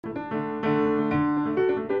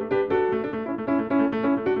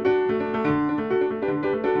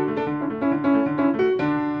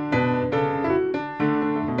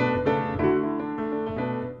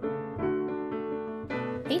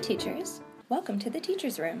teachers. Welcome to the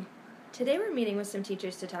Teacher's Room. Today we're meeting with some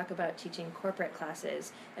teachers to talk about teaching corporate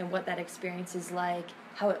classes and what that experience is like,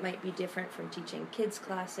 how it might be different from teaching kids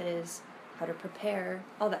classes, how to prepare,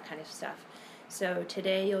 all that kind of stuff. So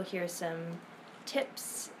today you'll hear some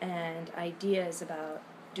tips and ideas about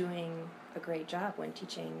doing a great job when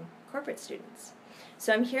teaching corporate students.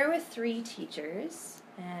 So I'm here with 3 teachers,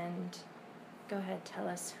 and go ahead, tell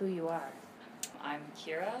us who you are. I'm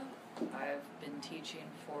Kira. I've been teaching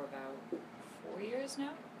for about 4 years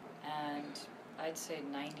now, and I'd say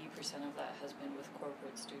 90% of that has been with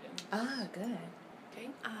corporate students. Ah, good. Okay,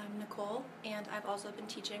 I'm Nicole, and I've also been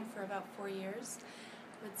teaching for about 4 years.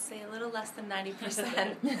 I would say a little less than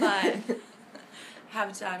 90%, but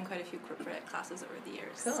have done quite a few corporate classes over the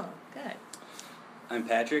years. Cool, good. I'm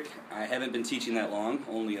Patrick. I haven't been teaching that long,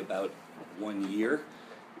 only about 1 year,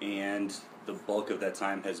 and the bulk of that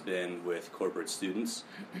time has been with corporate students.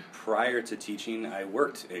 Prior to teaching, I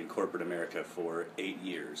worked in corporate America for 8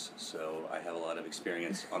 years, so I have a lot of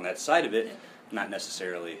experience on that side of it, not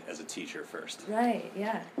necessarily as a teacher first. Right,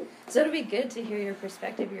 yeah. So it'll be good to hear your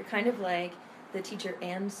perspective. You're kind of like the teacher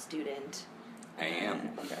and student. I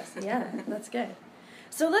am. Yeah, that's good.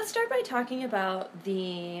 So let's start by talking about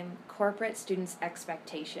the corporate students'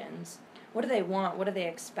 expectations. What do they want? What do they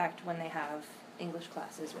expect when they have English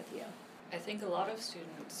classes with you? I think a lot of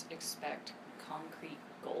students expect concrete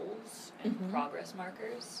goals and progress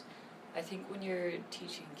markers. I think when you're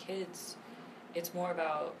teaching kids, it's more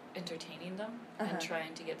about entertaining them and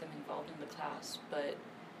trying to get them involved in the class. But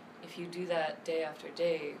if you do that day after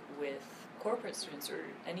day with corporate students or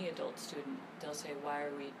any adult student, they'll say, why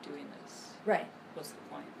are we doing this? Right. What's the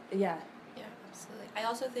point? Yeah. Yeah, absolutely. I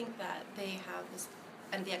also think that they have this,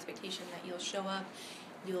 and the expectation that you'll show up,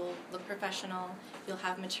 you'll look professional, you'll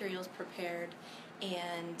have materials prepared,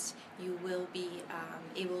 and you will be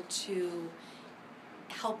able to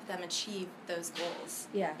help them achieve those goals.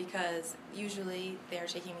 Yeah. Because usually they're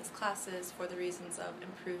taking these classes for the reasons of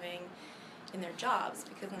improving in their jobs,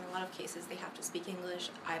 because in a lot of cases they have to speak English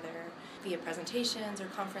either via presentations or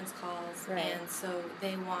conference calls, Right. and so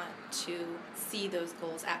they want to see those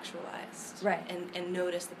goals actualized, Right. and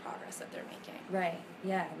notice the progress that they're making. Right,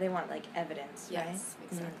 yeah. They want, like, evidence, Yes,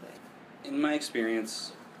 right? exactly. In my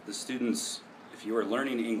experience, the students, if you are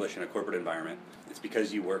learning English in a corporate environment, it's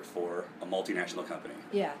because you work for a multinational company.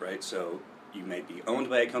 Yeah. Right? So you may be owned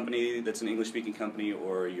by a company that's an English-speaking company,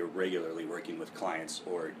 or you're regularly working with clients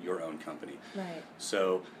or your own company. Right.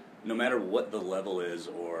 So no matter what the level is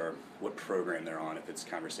or what program they're on, if it's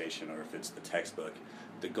conversation or if it's the textbook,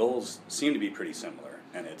 the goals seem to be pretty similar.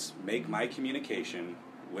 And it's make my communication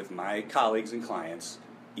with my colleagues and clients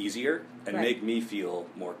easier and Right. make me feel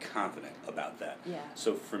more confident about that. Yeah.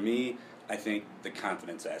 So for me, I think the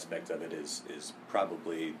confidence aspect of it is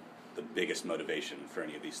probably the biggest motivation for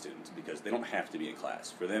any of these students, because they don't have to be in class.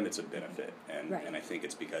 For them, it's a benefit, and Right. and I think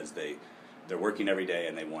it's because they're working every day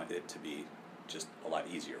and they want it to be just a lot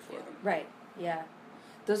easier for them. Right, yeah.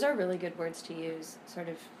 Those are really good words to use, sort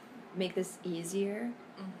of make this easier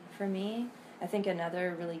for me. I think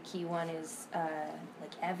another really key one is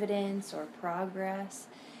like evidence or progress.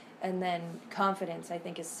 And then confidence, I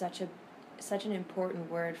think, is such an important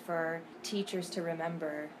word for teachers to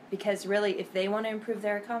remember, because really if they want to improve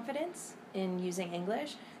their confidence in using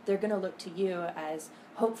English, they're going to look to you as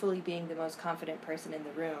hopefully being the most confident person in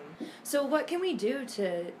the room. So what can we do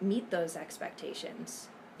to meet those expectations?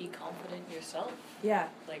 Be confident yourself. Yeah.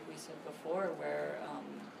 Like we said before, where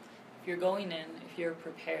if you're going in, if you're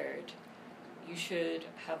prepared, you should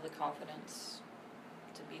have the confidence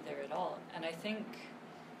to be there at all. And I think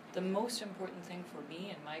the most important thing for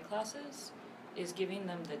me in my classes is giving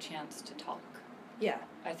them the chance to talk. Yeah.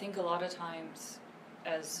 I think a lot of times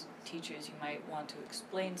as teachers you might want to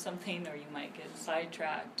explain something, or you might get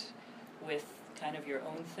sidetracked with kind of your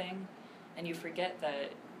own thing, and you forget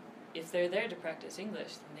that if they're there to practice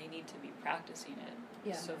English, then they need to be practicing it.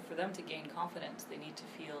 Yeah. So for them to gain confidence, they need to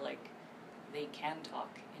feel like they can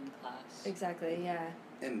talk in class. Exactly, yeah.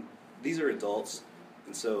 And these are adults,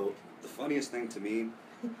 and so the funniest thing to me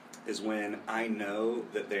is when I know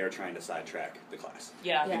that they are trying to sidetrack the class.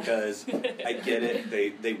 Yeah. Yeah. Because I get it,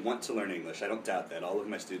 they want to learn English. I don't doubt that. All of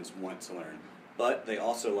my students want to learn. But they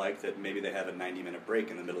also like that maybe they have a 90-minute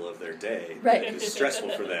break in the middle of their day. Right. It's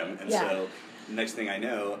stressful for them. And Yeah. so next thing I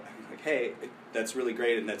know, I'm like, hey, that's really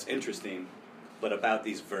great and that's interesting, but about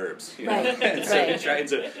these verbs. You know? Right. And so Right. you're trying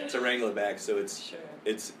to wrangle it back. So it's Sure.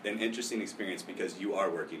 it's an interesting experience because you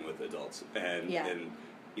are working with adults. And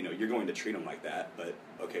you know, you're going to treat them like that, but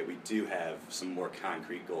okay, we do have some more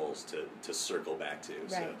concrete goals to circle back to.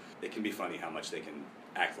 So Right. it can be funny how much they can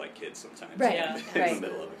act like kids sometimes. Right. Yeah. In the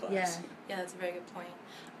middle of a class. Yeah. Yeah, that's a very good point.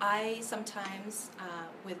 I sometimes,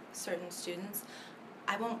 with certain students,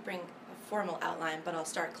 I won't bring a formal outline, but I'll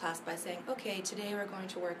start class by saying, okay, today we're going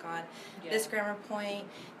to work on this grammar point,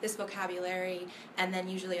 this vocabulary, and then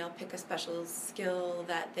usually I'll pick a special skill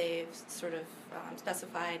that they've sort of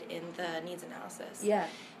specified in the needs analysis. Yeah.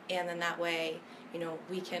 And then that way,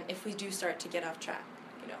 we can, if we do start to get off track,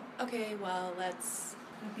 okay, well, let's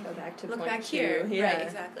Go back to look point back 2. here. Yeah. Right,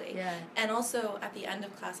 exactly. Yeah. And also at the end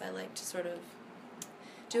of class, I like to sort of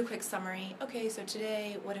do a quick summary. Okay, so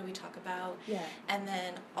today, what did we talk about? Yeah. And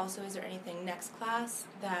then also, is there anything next class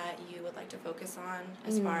that you would like to focus on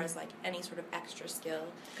as far as like any sort of extra skill?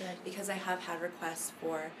 Good. Because I have had requests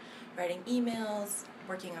for writing emails,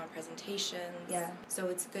 working on presentations. Yeah. So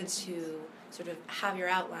it's good to sort of have your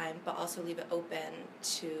outline, but also leave it open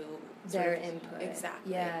to Their sort of- input.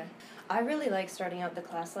 Exactly. Yeah. I really like starting out the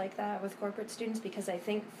class like that with corporate students because I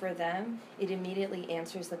think for them, it immediately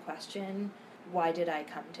answers the question, why did I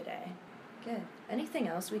come today? Good. Anything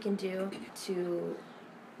else we can do to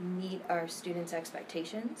meet our students'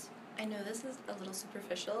 expectations? I know this is a little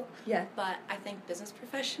superficial, Yeah. but I think business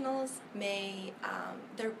professionals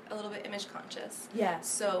they're a little bit image conscious. Yeah.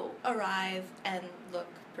 So arrive and look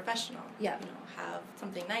professional. Yeah. Have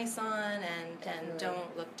something nice on and Definitely.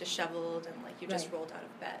 don't look disheveled and like you just Right. rolled out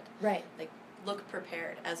of bed. Right. Like look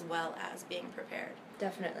prepared as well as being prepared.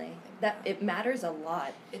 Definitely. That it matters a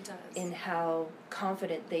lot It does. in how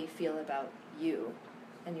confident they feel about you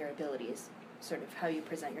and your abilities, sort of how you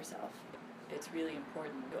present yourself. It's really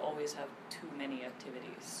important to always have too many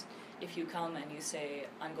activities. If you come and you say,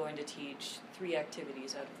 I'm going to teach 3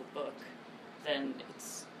 activities out of the book, then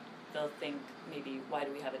they'll think maybe, why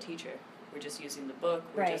do we have a teacher? We're just using the book,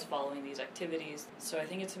 we're Right. just following these activities. So I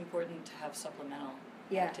think it's important to have supplemental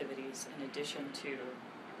Yeah. activities in addition to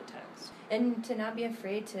the text. And to not be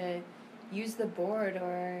afraid to use the board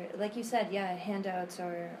or, like you said, handouts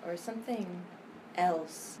or something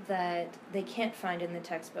else that they can't find in the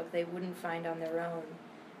textbook, they wouldn't find on their own.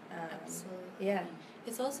 Absolutely. Yeah.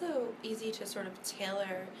 It's also easy to sort of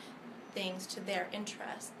tailor things to their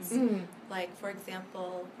interests. Mm. Like, for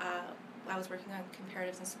example, I was working on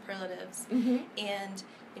comparatives and superlatives, Mm-hmm. and,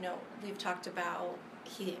 we've talked about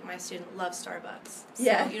my student loves Starbucks. So,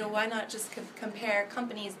 Yeah. why not just compare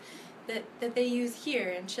companies that they use here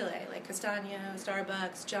in Chile, like Castaño,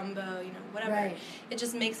 Starbucks, Jumbo, whatever. Right. It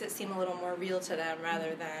just makes it seem a little more real to them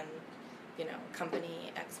rather than,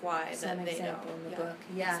 company XY Some that they example don't. in the book.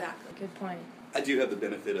 Yeah. Exactly. Good point. I do have the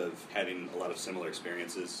benefit of having a lot of similar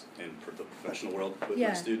experiences in the professional world with Yeah.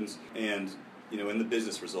 my students. And, in the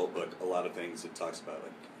business result book, a lot of things it talks about,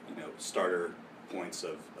 like, starter points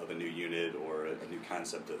of a new unit or a new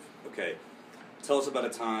concept of, okay, tell us about a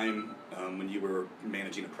time when you were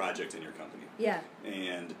managing a project in your company. Yeah.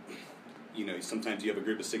 And, sometimes you have a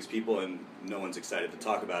group of 6 people and no one's excited to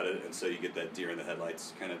talk about it, and so you get that deer in the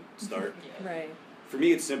headlights kind of start. Yeah. Right. For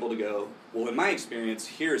me, it's simple to go, well, in my experience,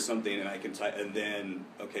 here's something, and I can and then,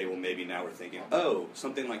 okay, well, maybe now we're thinking, oh,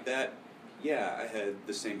 something like that, yeah, I had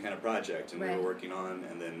the same kind of project, and we Right. were working on,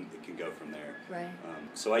 and then it can go from there. Right.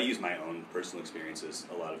 So I use my own personal experiences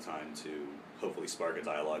a lot of time to hopefully spark a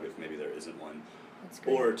dialogue if maybe there isn't one, That's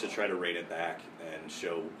good. or to try to rein it back and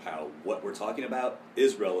show how what we're talking about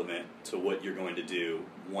is relevant to what you're going to do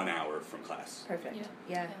 1 hour from class. Perfect. Yeah.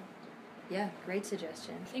 Yeah. Yeah. Great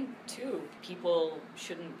suggestion. I think, too, people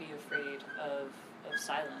shouldn't be afraid of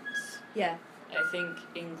silence. Yeah. I think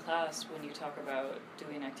in class, when you talk about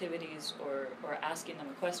doing activities or asking them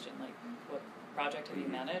a question, like, what project have you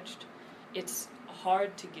managed, it's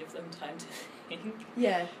hard to give them time to think.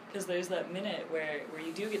 Yeah. Because there's that minute where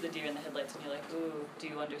you do get the deer in the headlights and you're like, ooh, do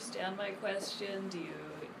you understand my question? Do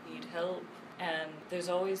you need help? And there's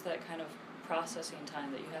always that kind of processing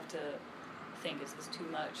time that you have to think, is this too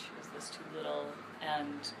much? Is this too little?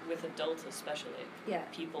 And with adults especially, Yeah.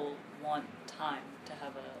 people want time to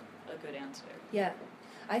have a good answer. Yeah.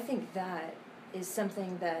 I think that is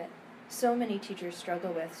something that so many teachers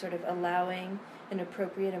struggle with, sort of allowing an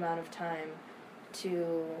appropriate amount of time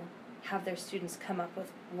to have their students come up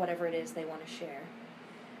with whatever it is they want to share.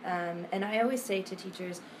 And I always say to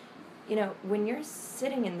teachers, when you're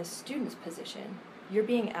sitting in the student's position, you're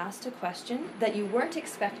being asked a question that you weren't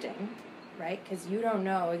expecting, right? Because you don't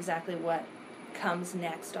know exactly what comes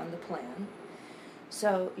next on the plan.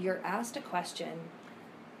 So you're asked a question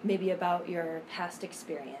maybe about your past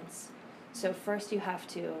experience. So first you have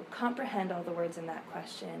to comprehend all the words in that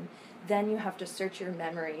question. Then you have to search your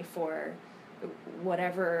memory for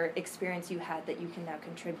whatever experience you had that you can now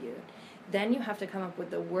contribute. Then you have to come up with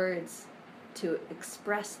the words to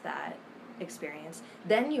express that experience.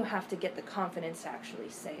 Then you have to get the confidence to actually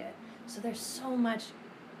say it. So there's so much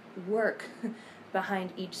work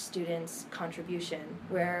behind each student's contribution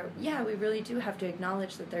where, yeah, we really do have to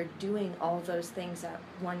acknowledge that they're doing all those things at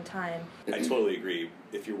one time. I totally agree.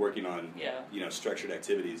 If you're working on, Yeah. structured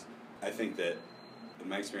activities, I think that, in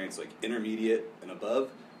my experience, like intermediate and above,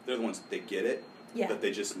 they're the ones that they get it, Yeah. but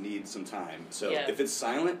they just need some time. So Yeah. if it's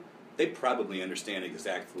silent, they probably understand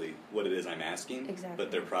exactly what it is I'm asking, Exactly.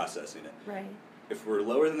 but they're processing it. Right. If we're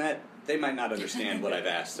lower than that, they might not understand what I've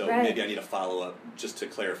asked, so Right. maybe I need to follow up just to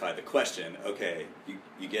clarify the question. Okay,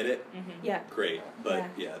 you get it? Mm-hmm. Yeah. Great. But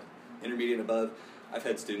Yeah. intermediate and above, I've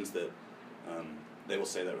had students that they will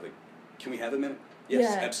say that, like, can we have a minute?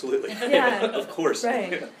 Yes, Yeah. absolutely. Yeah. Of course.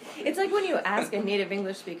 Right. It's like when you ask a native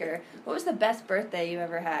English speaker, what was the best birthday you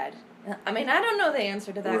ever had? I mean, I don't know the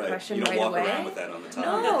answer to that Right. question You don't right walk away. around with that on the top.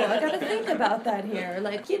 No, I gotta think about that here.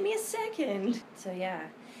 Like, give me a second. So yeah,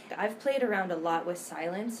 I've played around a lot with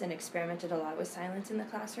silence and experimented a lot with silence in the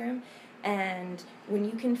classroom. And when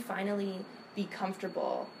you can finally be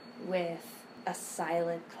comfortable with a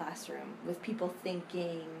silent classroom, with people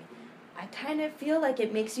thinking, I kind of feel like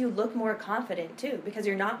it makes you look more confident too, because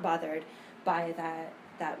you're not bothered by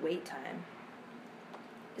that wait time.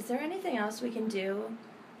 Is there anything else we can do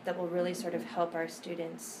that will really sort of help our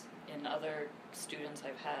students? In other students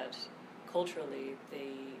I've had, culturally,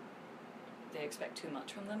 they expect too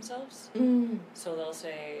much from themselves. So they'll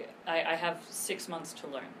say, I have 6 months to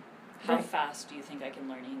learn. How Right. fast do you think I can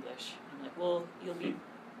learn English? I'm like, well, you'll be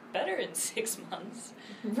better in 6 months.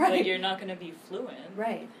 Right. But you're not going to be fluent.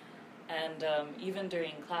 Right. And even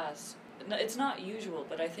during class, it's not usual,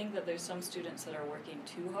 but I think that there's some students that are working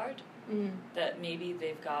too hard, that maybe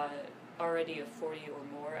they've got already a 40 or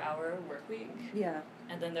more hour work week, Yeah.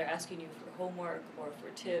 and then they're asking you for homework or for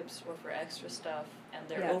tips or for extra stuff, and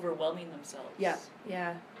they're Yeah. overwhelming themselves. Yeah.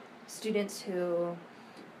 Yeah. Students who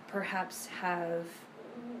perhaps have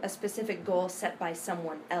a specific goal set by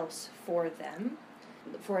someone else for them.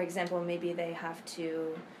 For example, maybe they have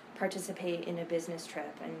to participate in a business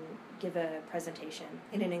trip and give a presentation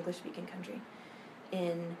in an English-speaking country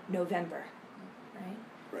in November, right?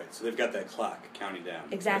 Right, so they've got that clock counting down.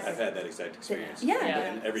 Exactly. I've had that exact experience. Yeah.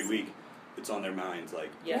 And every week, it's on their minds, like,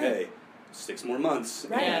 Yeah. okay, 6 more months,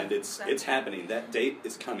 Right. and it's happening. That date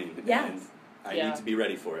is coming, Yes. and I Yeah. need to be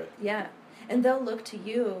ready for it. Yeah. And they'll look to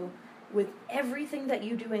you with everything that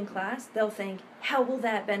you do in class. They'll think, how will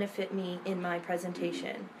that benefit me in my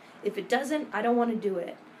presentation? If it doesn't, I don't want to do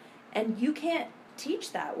it. And you can't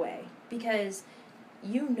teach that way because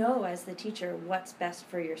you know as the teacher what's best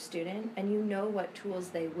for your student and you know what tools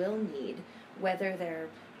they will need, whether they're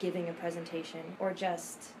giving a presentation or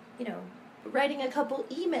just, writing a couple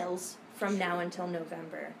emails from now until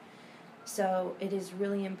November. So it is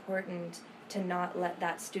really important to not let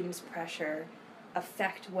that student's pressure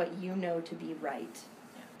affect what you know to be right.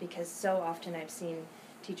 Because so often I've seen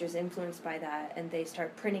teachers influenced by that and they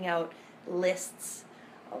start printing out lists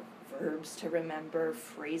of verbs to remember,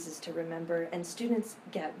 phrases to remember, and students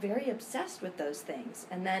get very obsessed with those things.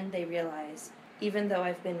 And then they realize, even though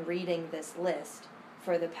I've been reading this list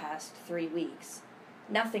for the past 3 weeks,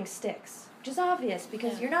 nothing sticks. Which is obvious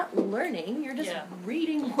because you're not learning, you're just Yeah.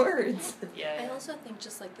 reading words. Yeah. I also think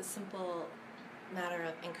just like the simple matter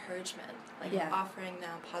of encouragement, like Yeah. offering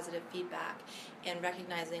them positive feedback and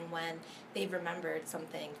recognizing when they've remembered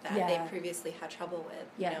something that Yeah. they previously had trouble with,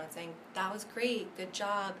 Yeah. and saying, that was great, good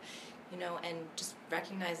job, and just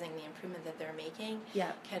recognizing the improvement that they're making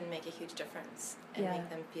Yeah. can make a huge difference and Yeah. make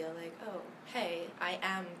them feel like, oh, hey, I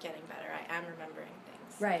am getting better, I am remembering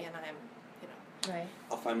things. Right. And I'm, Right.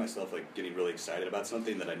 I'll find myself like getting really excited about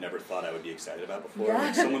something that I never thought I would be excited about before. Yeah.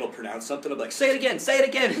 Like someone will pronounce something, I'm like, say it again, say it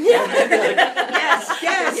again. Yeah. And they're like, yes.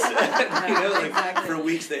 Like Exactly. for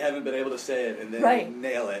weeks they haven't been able to say it, and then Right.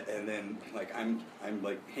 nail it, and then like I'm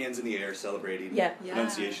like hands in the air celebrating Yeah. Yeah.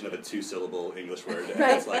 pronunciation of a 2-syllable English word, and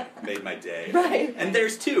Right. it's like made my day. Right. And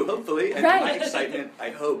there's 2, hopefully, and Right. my excitement, I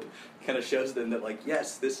hope, kind of shows them that like,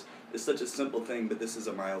 yes, this is such a simple thing, but this is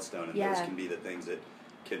a milestone, and those Yeah. can be the things that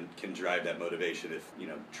can drive that motivation if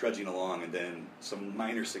trudging along and then some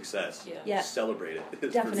minor success. Yeah. Yeah. Celebrate it. For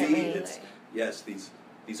Definitely. me, it's yes, these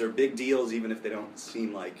are big deals, even if they don't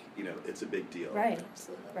seem like it's a big deal. Right.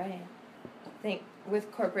 absolutely. Right. I think with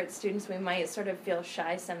corporate students, we might sort of feel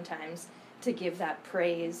shy sometimes to give that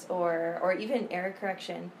praise or even error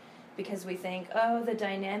correction because we think, oh, the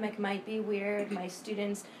dynamic might be weird. My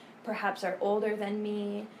students perhaps are older than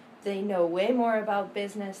me. They know way more about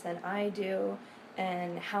business than I do.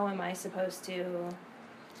 And how am I supposed to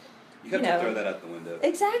You have to throw that out the window.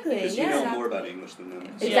 Exactly. Because you know more about English than them.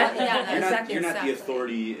 So Exactly. You're not the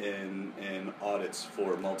authority in audits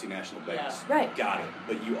for multinational banks. Yeah. Right. Got it.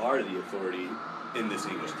 But you are the authority in this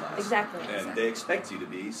English class. Exactly. And they expect you to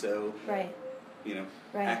be, so right.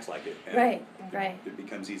 Act like it. And right. It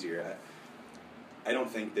becomes easier. I don't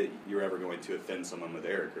think that you're ever going to offend someone with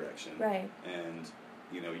error correction. Right. And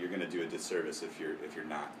you're going to do a disservice if you're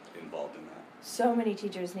not involved in that. So many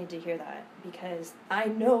teachers need to hear that, because I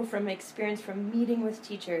know from experience from meeting with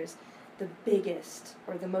teachers, the biggest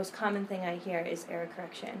or the most common thing I hear is error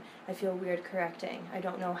correction. I feel weird correcting. I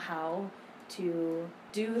don't know how to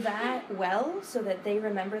do that well so that they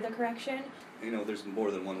remember the correction. There's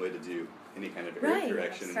more than one way to do any kind of error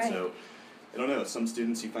correction. Right. And so, I don't know, some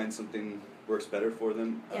students you find something works better for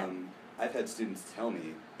them. Yeah. I've had students tell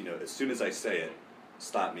me, as soon as I say it,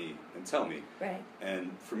 stop me and tell me. Right.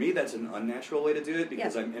 And for me, that's an unnatural way to do it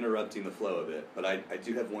because I'm interrupting the flow of it. But I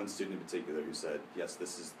do have one student in particular who said, yes,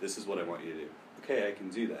 this is what I want you to do. Okay, I can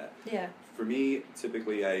do that. Yeah. For me,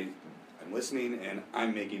 typically I'm listening and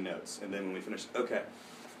I'm making notes. And then when we finish, okay,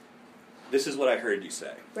 this is what I heard you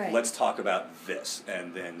say. Right. Let's talk about this.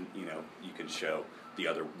 And then, you can show the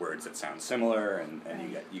other words that sound similar and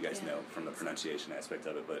you guys know from the pronunciation aspect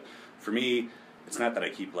of it. But for me, it's not that I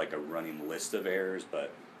keep like a running list of errors,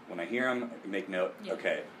 but when I hear them, I make note,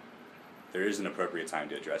 okay, there is an appropriate time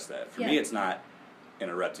to address that. For me, it's not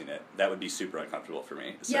interrupting it. That would be super uncomfortable for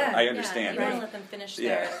me. So I understand. You want to let them finish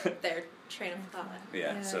their train of thought.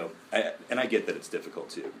 Yeah. So I get that it's difficult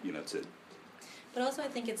to. But also I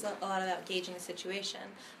think it's a lot about gauging the situation.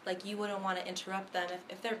 Like, you wouldn't want to interrupt them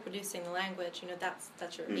if they're producing the language,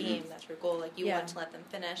 that's your aim, that's your goal. Like, you want to let them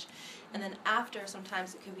finish. And then after,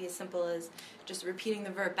 sometimes it could be as simple as just repeating the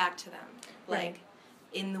verb back to them. Like,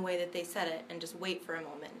 in the way that they said it, and just wait for a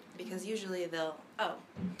moment. Because usually they'll,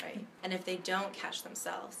 right. And if they don't catch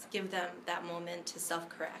themselves, give them that moment to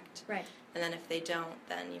self-correct. Right. And then if they don't,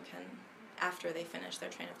 then you can, after they finish their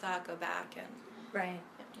train of thought, go back and... Right.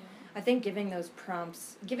 I think giving those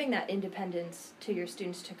prompts, giving that independence to your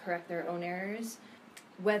students to correct their own errors,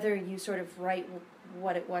 whether you sort of write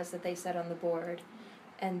what it was that they said on the board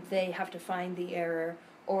and they have to find the error,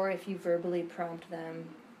 or if you verbally prompt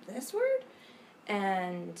them this word,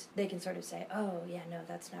 and they can sort of say, oh, yeah, no,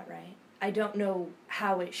 that's not right. I don't know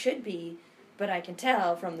how it should be, but I can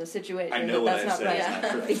tell from the situation I know that's not right. Not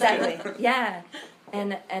correct. Exactly, yeah.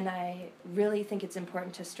 And I really think it's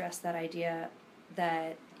important to stress that idea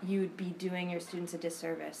that you'd be doing your students a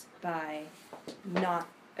disservice by not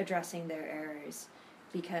addressing their errors,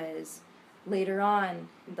 because later on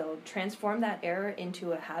they'll transform that error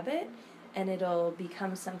into a habit and it'll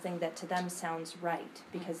become something that to them sounds right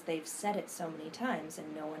because they've said it so many times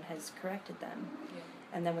and no one has corrected them.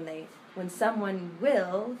 And then when someone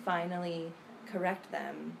will finally correct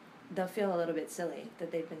them, they'll feel a little bit silly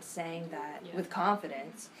that they've been saying that with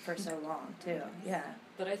confidence for so long too. Yeah.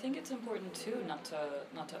 But I think it's important too not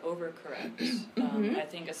to overcorrect. I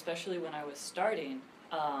think especially when I was starting,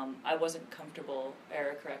 I wasn't comfortable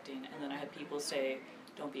error correcting, and then I had people say,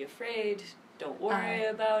 "Don't be afraid, don't worry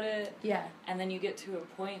about it." Yeah. And then you get to a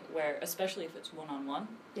point where, especially if it's one-on-one,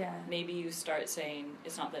 maybe you start saying,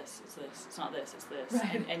 "It's not this, it's this, it's not this, it's this,"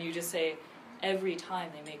 right. and you just say every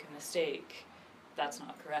time they make a mistake, that's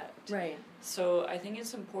not correct. Right. So I think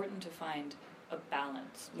it's important to find a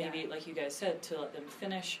balance. Maybe, like you guys said, to let them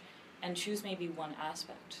finish and choose maybe one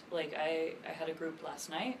aspect. Like I had a group last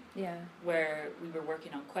night where we were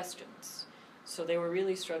working on questions. So they were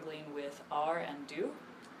really struggling with are and do.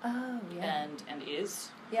 Oh, yeah. And is.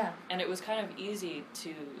 Yeah. And it was kind of easy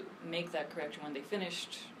to make that correction when they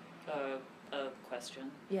finished a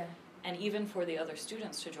question. Yeah. And even for the other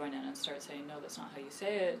students to join in and start saying, no, that's not how you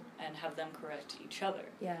say it, and have them correct each other.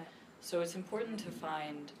 Yeah. So it's important to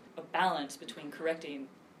find a balance between correcting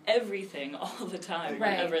everything all the time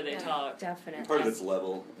whenever they talk. Definitely. And part of it's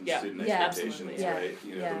level and student expectations, right?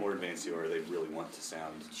 Yeah. The more advanced you are, they really want to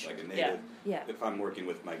sound like a native. Yeah. If I'm working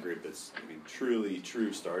with my group that's, truly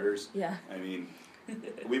true starters, yeah.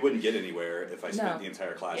 We wouldn't get anywhere if I spent the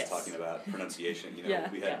entire class talking about pronunciation.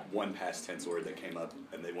 We had one past tense word that came up,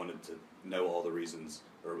 and they wanted to know all the reasons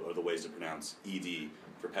or the ways to pronounce ed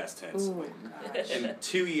for past tense. Ooh, gosh. In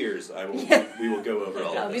 2 years, we will go over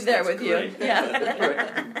all I'll of this. be there That's with great. you.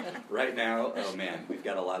 Yeah. Right now, oh man, we've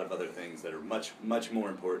got a lot of other things that are much, much more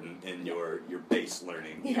important in your base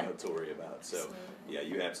learning to worry about. So,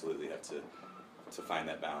 you absolutely have to find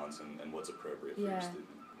that balance and what's appropriate for your student.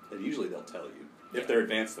 And usually they'll tell you. If they're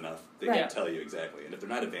advanced enough, they can tell you exactly. And if they're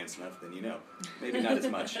not advanced enough, then maybe not as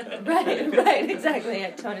much. Right, exactly.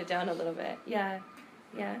 I tone it down a little bit. Yeah.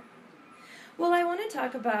 Well, I want to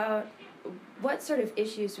talk about what sort of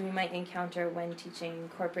issues we might encounter when teaching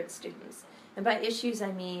corporate students. And by issues,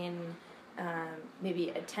 I mean maybe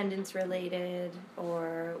attendance related,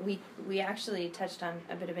 or we actually touched on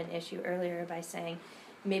a bit of an issue earlier by saying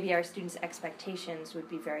maybe our students' expectations would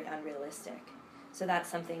be very unrealistic. So that's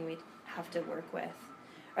something we'd have to work with.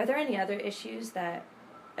 Are there any other issues that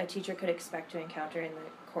a teacher could expect to encounter in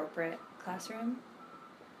the corporate classroom?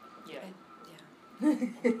 Yeah.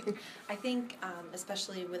 I think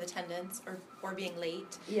especially with attendance or being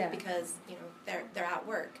late, Yeah. because they're at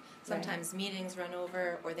work. Sometimes meetings run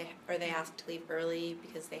over, or they ask to leave early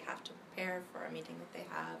because they have to prepare for a meeting that they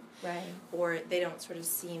have, Right. or they don't sort of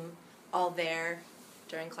seem all there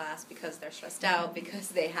during class because they're stressed out because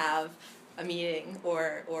they have a meeting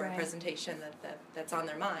or Right. a presentation that's on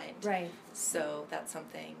their mind. Right. So that's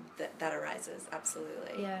something that arises,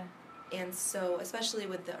 absolutely. Yeah. And so, especially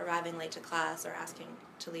with the arriving late to class or asking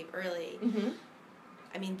to leave early, Mm-hmm.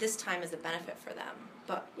 I mean, this time is a benefit for them,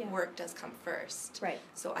 but Yeah. work does come first. Right.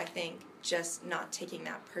 So I think just not taking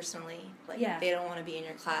that personally, like Yeah. they don't want to be in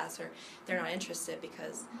your class or they're not interested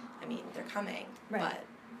because, I mean, they're coming, Right. but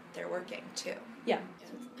they're working too. Yeah.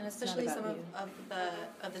 And especially about some you.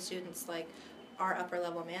 of the students like are upper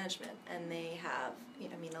level management, and they have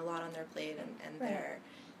a lot on their plate, and Right.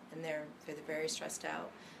 they're very stressed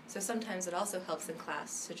out. So sometimes it also helps in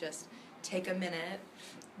class to just take a minute,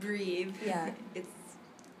 breathe. Yeah.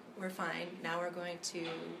 We're fine. Now we're going to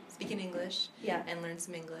speak in English Yeah. and learn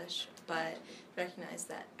some English, but recognize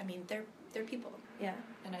that they're people. Yeah.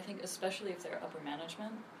 And I think especially if they're upper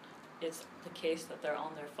management, it's the case that they're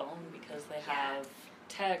on their phone because they have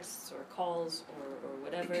texts or calls or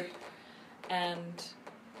whatever. And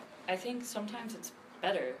I think sometimes it's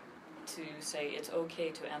better to say it's okay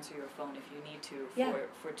to answer your phone if you need to Yeah.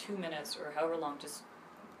 for 2 minutes or however long. Just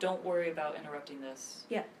don't worry about interrupting this.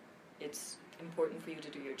 Yeah. It's important for you to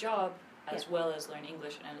do your job as Yeah. well as learn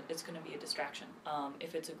English, and it's going to be a distraction.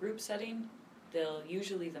 If it's a group setting, they'll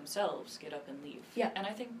usually themselves get up and leave. Yeah. And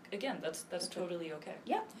I think, again, that's totally okay.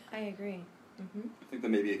 Yeah. I agree. Mm-hmm. I think that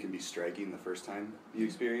maybe it can be striking the first time you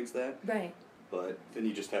experience that, Right. but then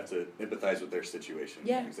you just have to empathize with their situation.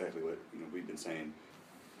 Yeah. Exactly what we've been saying.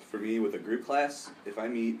 For me, with a group class, if I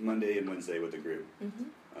meet Monday and Wednesday with a group,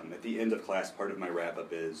 Mm-hmm. at the end of class, part of my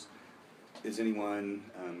wrap-up is anyone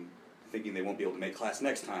thinking they won't be able to make class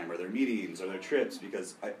next time, or their meetings, or their trips,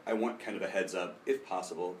 because I want kind of a heads up, if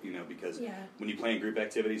possible, because Yeah. when you plan group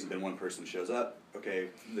activities and then one person shows up, okay,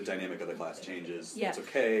 the dynamic of the class changes. Yeah. It's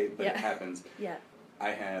okay, but Yeah. it happens. Yeah. I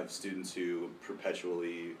have students who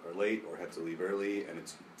perpetually are late or have to leave early, and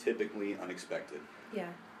it's typically unexpected. Yeah.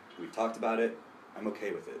 We've talked about it. I'm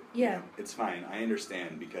okay with it. Yeah. It's fine. I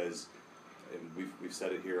understand because we've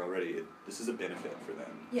said it here already. This is a benefit for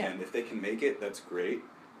them. Yeah. And if they can make it, that's great,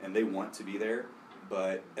 and they want to be there.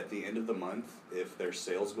 But at the end of the month, if their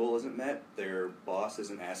sales goal isn't met, their boss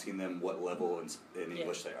isn't asking them what level in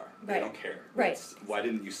English they are. They Right. don't care. Right. Why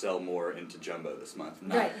didn't you sell more into Jumbo this month?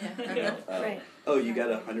 No. Right. Right. Oh, you got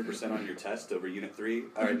 100% on your test over Unit 3?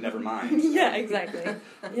 All right, never mind. Yeah, exactly.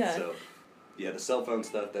 Yeah. So, yeah, the cell phone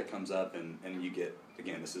stuff that comes up, and you get,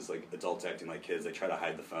 again, this is like adults acting like kids. They try to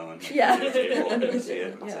hide the phone. Like, Yeah. under the table, and you see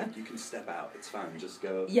it. And it's Yeah. like, you can step out. It's fine. Just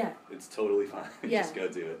go. Yeah. It's totally fine. Yeah. Just go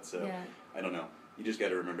do it. So, Yeah. I don't know. You just got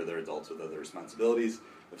to remember they're adults with other responsibilities.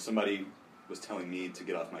 If somebody was telling me to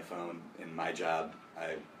get off my phone in my job,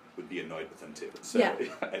 I would be annoyed with them too. So Yeah.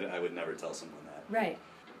 I would never tell someone that. Right.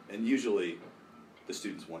 And usually, the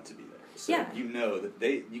students want to be there. So Yeah. you know that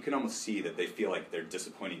you can almost see that they feel like they're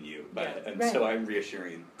disappointing you by it. And Right. so I'm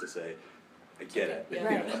reassuring to say, I get it. Yeah. You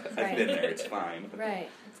Right. know, I've Right. been there, it's fine. Right.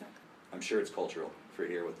 Exactly. I'm sure it's cultural for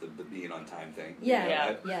here with the being on time thing. Yeah.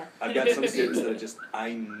 Yeah. Yeah. I've got some students that are just,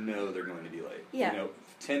 I know they're going to be late. Yeah.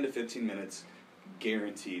 10 to 15 minutes,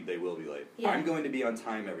 guaranteed they will be late. Yeah. I'm going to be on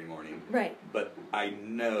time every morning, Right. but I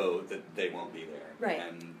know that they won't be there. Right.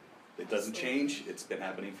 And it doesn't change. It's been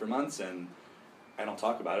happening for months, and I don't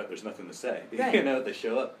talk about it. There's nothing to say. Right. They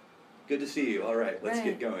show up. Good to see you. All right, let's Right.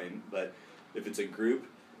 get going. But if it's a group,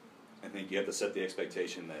 I think you have to set the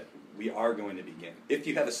expectation that we are going to begin. If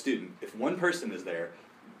you have a student, if one person is there,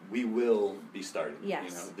 we will be starting.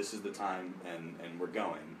 Yes. This is the time, and we're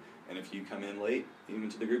going. And if you come in late, even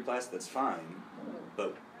to the group class, that's fine.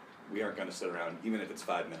 But we aren't going to sit around, even if it's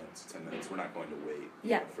 5 minutes, 10 minutes. We're not going to wait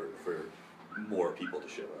Yeah. for more people to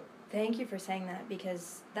show up. Thank you for saying that,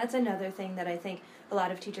 because that's another thing that I think a lot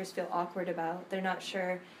of teachers feel awkward about. They're not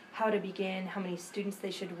sure how to begin, how many students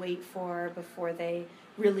they should wait for before they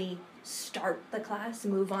really start the class,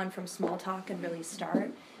 move on from small talk and really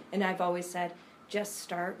start. And I've always said, just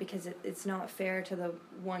start, because it's not fair to the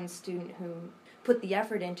one student who put the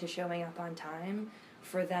effort into showing up on time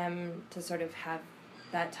for them to sort of have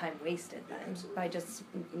that time wasted then by just,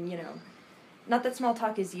 not that small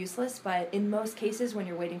talk is useless, but in most cases when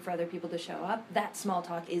you're waiting for other people to show up, that small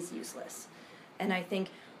talk is useless. And I think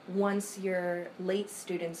once your late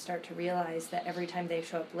students start to realize that every time they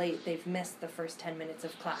show up late, they've missed the first 10 minutes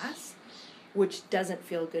of class, which doesn't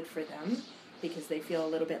feel good for them because they feel a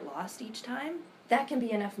little bit lost each time, that can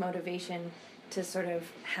be enough motivation to sort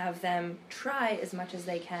of have them try as much as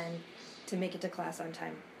they can to make it to class on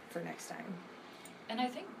time for next time. And I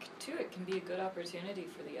think, too, it can be a good opportunity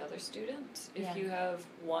for the other students. If Yeah. you have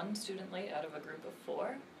one student late out of a group of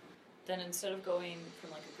 4, then instead of going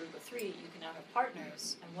from like a group of 3, you can now have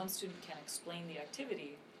partners, and one student can explain the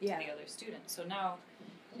activity to Yeah. the other student. So now,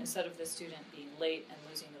 instead of the student being late and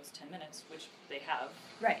losing those 10 minutes, which they have,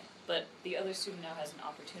 Right. but the other student now has an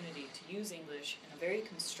opportunity to use English in a very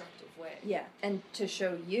constructive way. Yeah, and to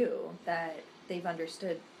show you that they've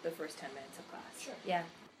understood the first 10 minutes of class. Sure. Yeah.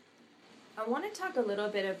 I want to talk a little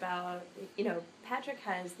bit about, Patrick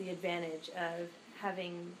has the advantage of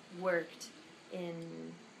having worked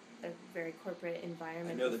in a very corporate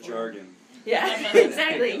environment. I know the before. jargon. Yeah,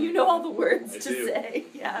 exactly. You know all the words I to do. say.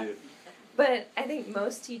 Yeah. I do. But I think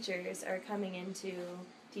most teachers are coming into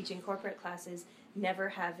teaching corporate classes never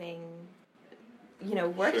having,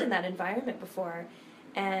 worked Sure. in that environment before.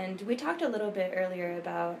 And we talked a little bit earlier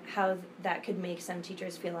about how that could make some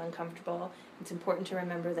teachers feel uncomfortable. It's important to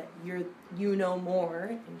remember that you know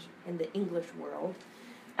more in the English world.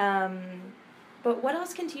 But what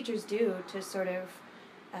else can teachers do to sort of,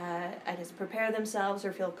 prepare themselves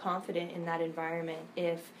or feel confident in that environment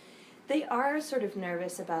if they are sort of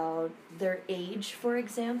nervous about their age, for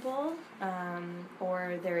example,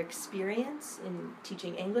 or their experience in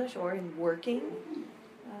teaching English or in working?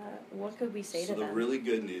 What could we say to So the them? really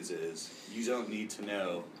good news is you don't need to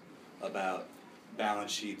know about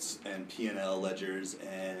balance sheets and P&L ledgers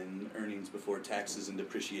and earnings before taxes and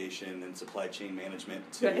depreciation and supply chain management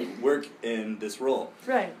to Right. work in this role.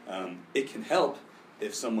 Right. It can help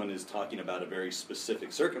if someone is talking about a very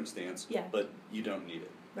specific circumstance, Yeah. but you don't need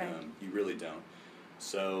it. Right. You really don't.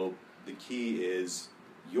 So the key is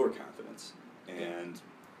your confidence. And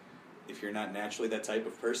if you're not naturally that type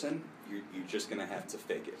of person, you're just going to have to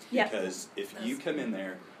fake it. Yeah. Because if you come in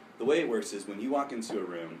there, the way it works is when you walk into a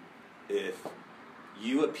room, if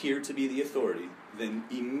you appear to be the authority, then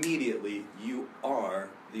immediately you are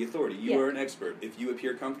the authority. You Yeah. are an expert. If you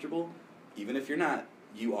appear comfortable, even if you're not,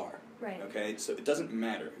 you are. Right. Okay? So it doesn't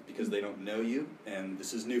matter because they don't know you, and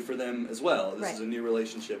this is new for them as well. This Right. is a new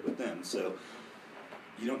relationship with them. So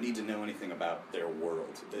you don't need to know anything about their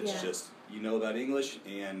world. It's Yeah. just, you know about English,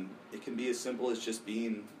 and it can be as simple as just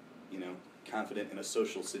being, confident in a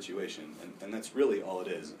social situation. And that's really all it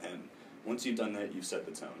is. And once you've done that, you've set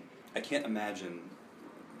the tone. I can't imagine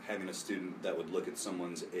having a student that would look at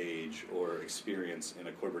someone's age or experience in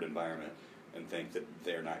a corporate environment and think that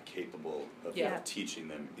they're not capable of Yeah. teaching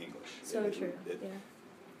them English. So true. It- Yeah.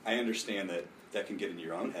 I understand that can get in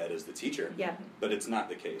your own head as the teacher, Yeah. but it's not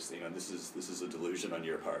the case. This is a delusion on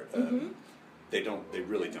your part. Mhm. They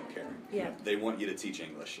really don't care. Yeah. They want you to teach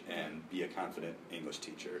English and be a confident English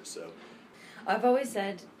teacher. So I've always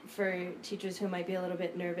said for teachers who might be a little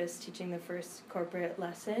bit nervous teaching the first corporate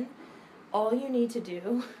lesson, all you need to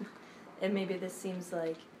do, and maybe this seems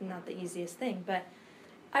like not the easiest thing, but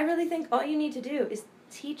I really think all you need to do is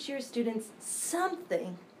teach your students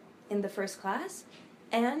something in the first class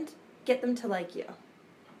and get them to like you.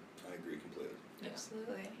 I agree completely.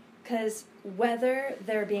 Absolutely. Because whether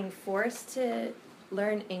they're being forced to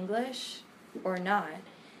learn English or not,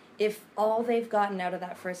 if all they've gotten out of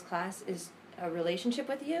that first class is a relationship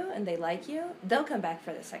with you and they like you, they'll come back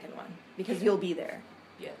for the second one because you'll be there,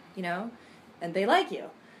 Yeah. and they like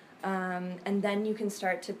you. And then you can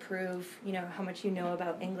start to prove, how much you know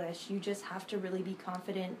about English. You just have to really be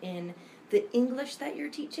confident in the English that you're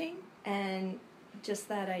teaching and just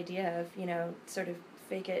that idea of, sort of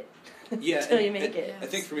fake it Yeah, till and- you make and it. I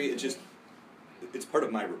think for me, it's part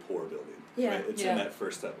of my rapport building. Yeah. Right? It's Yeah. in that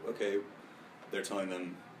first step. Okay, they're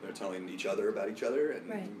telling each other about each other, and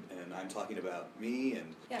Right. and I'm talking about me,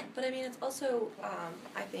 and Yeah, but I mean, it's also,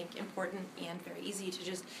 I think, important and very easy to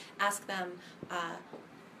just ask them,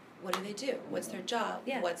 what do they do? What's their job?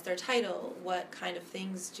 Yeah. What's their title? What kind of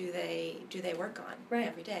things do they work on Right.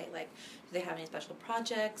 every day? Like, do they have any special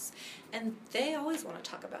projects? And they always want to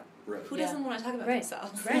talk about. Right. Who Yeah. doesn't want to talk about Right.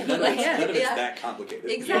 themselves? Right. none, Like, of, yeah. none of it's Yeah. that complicated.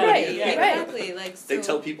 Exactly. Right, Yeah, right. exactly. Like, They so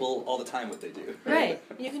tell people all the time what they do. Right.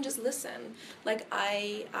 you can just listen. Like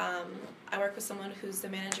I work with someone who's the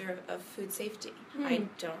manager of food safety. I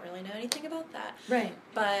don't really know anything about that. Right.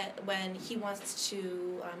 But when he wants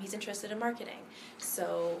to, he's interested in marketing.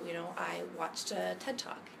 So, you know, I watched a TED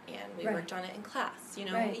Talk and we Right. worked on it in class. You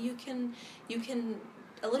know, Right. you can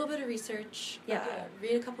a little bit of research,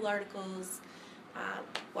 read a couple articles,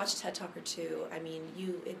 watch a TED Talk or two. I mean,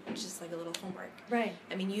 it's just like a little homework. Right.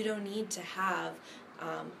 I mean, you don't need to have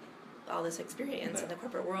all this experience in the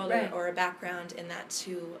corporate world Right. or a background in that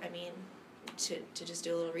to just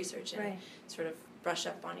do a little research and Right. sort of brush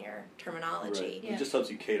up on your terminology. Right. Yeah. It just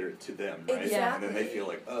helps you cater to them, right? Exactly. And then they feel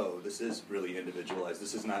like, oh, this is really individualized.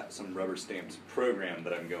 This is not some rubber stamped program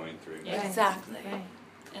that I'm going through. Yeah. Exactly. Right.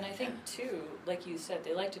 And I think, too, like you said,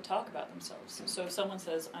 they like to talk about themselves. So if someone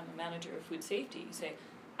says, I'm a manager of food safety, you say,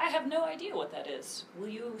 I have no idea what that is. Will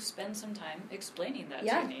you spend some time explaining that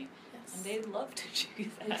Yeah. to me? Yes. And they'd love to do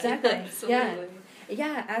that. Exactly. Absolutely.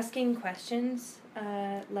 Yeah, asking questions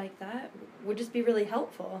like that would just be really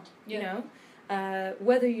helpful. You Yeah. know,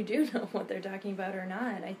 whether you do know what they're talking about or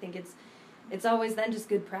not, I think it's always then just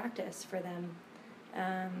good practice for them.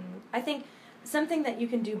 I think something that you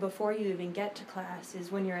can do before you even get to class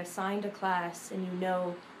is when you're assigned a class and you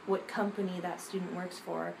know what company that student works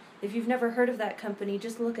for. If you've never heard of that company,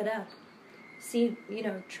 just look it up. See, you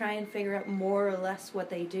know, try and figure out more or less what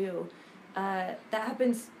they do. That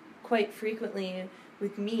happens quite frequently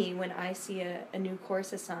with me when I see a new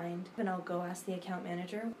course assigned, and I'll go ask the account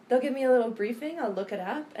manager. They'll give me a little briefing, I'll look it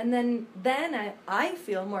up, and then I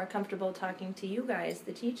feel more comfortable talking to you guys,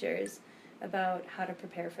 the teachers, about how to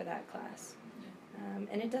prepare for that class.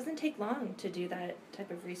 And it doesn't take long to do that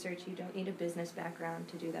type of research. You don't need a business background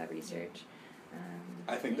to do that research.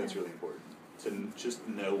 I think that's really important to just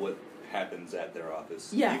know what happens at their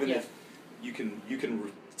office. Yeah. Even Yeah. if you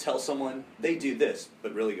can tell someone they do this,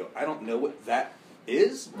 but really go, I don't know what that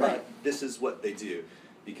is, but Right. this is what they do,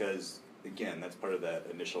 because again, that's part of that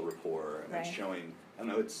initial rapport and Right. showing. I don't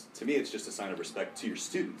know. To me, it's just a sign of respect to your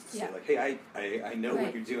students. To Yeah. say like, hey, I know Right.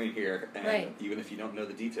 what you're doing here, and Right. even if you don't know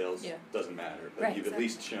the details, Yeah. doesn't matter. But Right. you've at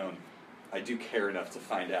least shown, I do care enough to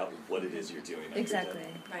find out what it is you're doing. every day. Exactly.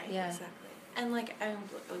 Right, Yeah. exactly. And like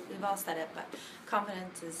we've all said it, but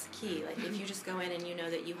confidence is key. Like if you just go in and you know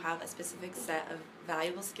that you have a specific set of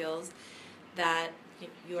valuable skills that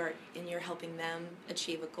you're helping them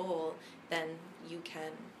achieve a goal, then you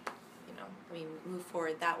can, move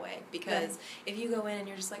forward that way. Because if you go in and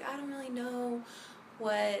you're just like, I don't really know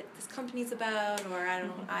what this company's about, or I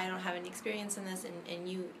don't have any experience in this, and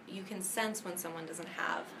you can sense when someone doesn't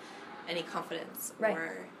have any confidence, Right.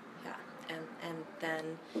 or and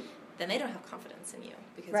then they don't have confidence in you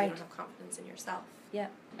because Right. you don't have confidence in yourself. Yeah.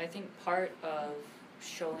 I think part of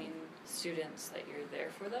showing students that you're there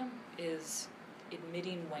for them is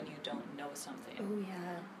admitting when you don't know something, Oh,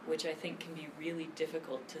 yeah. which I think can be really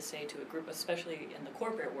difficult to say to a group, especially in the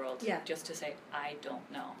corporate world, Yeah. just to say, I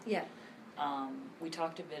don't know. Yeah. We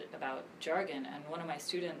talked a bit about jargon, and one of my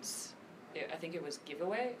students, I think it was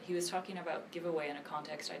giveaway, he was talking about giveaway in a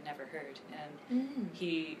context I'd never heard, and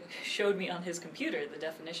he showed me on his computer the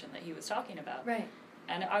definition that he was talking about. Right.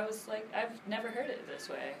 And I was like, I've never heard it this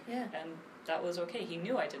way. Yeah. And that was okay. He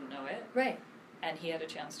knew I didn't know it, Right. and he had a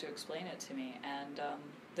chance to explain it to me. And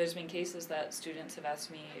there's been cases that students have asked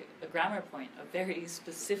me a grammar point, a very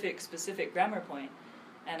specific grammar point,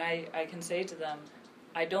 and I can say to them,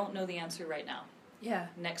 I don't know the answer right now. Yeah.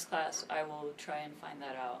 Next class, I will try and find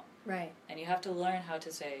that out. Right. And you have to learn how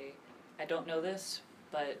to say, I don't know this,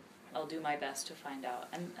 but I'll do my best to find out.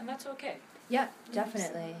 And that's okay. Yeah,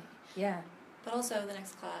 definitely. Yeah. But also the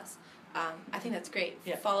next class, I think that's great.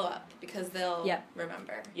 Yeah. Follow up because they'll Yeah.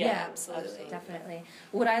 remember. Yeah, absolutely. Definitely.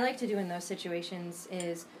 What I like to do in those situations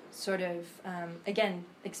is sort of, again,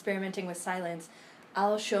 experimenting with silence.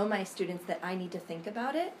 I'll show my students that I need to think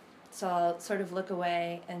about it. So I'll sort of look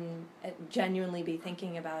away and genuinely be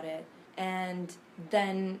thinking about it. And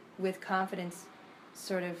then with confidence,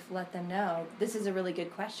 sort of let them know, this is a really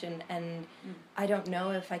good question, and I don't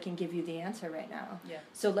know if I can give you the answer right now. Yeah.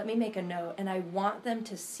 So let me make a note, and I want them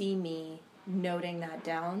to see me noting that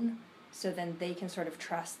down, so then they can sort of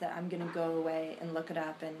trust that I'm going to go away and look it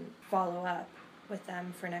up and follow up with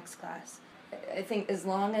them for next class. I think as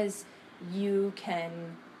long as you can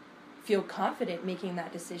feel confident making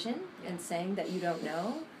that decision and saying that you don't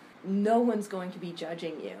know, no one's going to be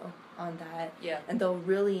judging you on that. Yeah. And they'll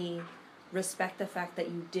really respect the fact that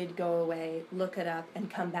you did go away, look it up, and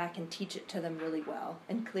come back and teach it to them really well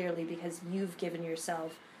and clearly, because you've given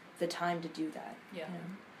yourself the time to do that. Yeah. You know?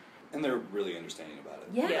 And they're really understanding about it.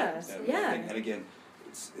 Yes, And, yeah. and again,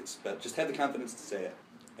 it's about just have the confidence to say it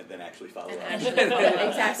and then actually follow And up. actually follow up.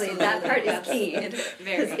 Exactly, that part is key. It's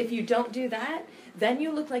Because very. if you don't do that, then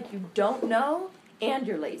you look like you don't know and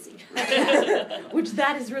you're lazy, which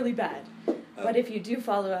that is really bad. But if you do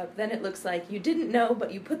follow up, then it looks like you didn't know,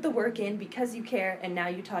 but you put the work in because you care, and now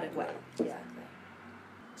you taught it well. Right. Yeah.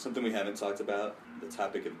 Something we haven't talked about, the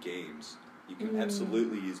topic of games. You can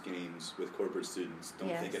absolutely use games with corporate students.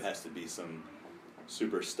 Don't think it has to be some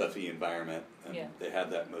super stuffy environment, and they have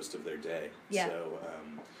that most of their day. Yeah. So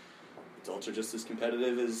adults are just as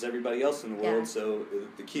competitive as everybody else in the world, so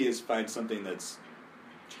the key is find something that's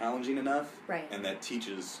challenging enough and that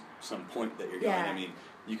teaches some point that you're going. I mean,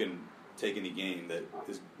 you can take any game that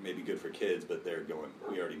is maybe good for kids, but they're going,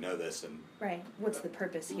 we already know this. And what's the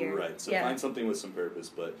purpose here? Right, so find something with some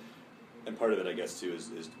purpose, and part of it, I guess, too,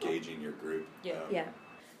 is gauging your group.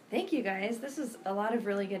 Thank you, guys. This is a lot of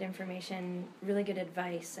really good information, really good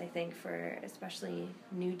advice, I think, for especially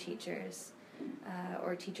new teachers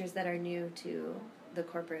or teachers that are new to the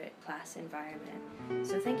corporate class environment.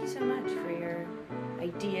 So thank you so much for your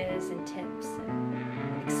ideas and tips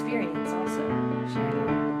and experience also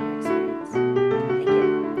sharing.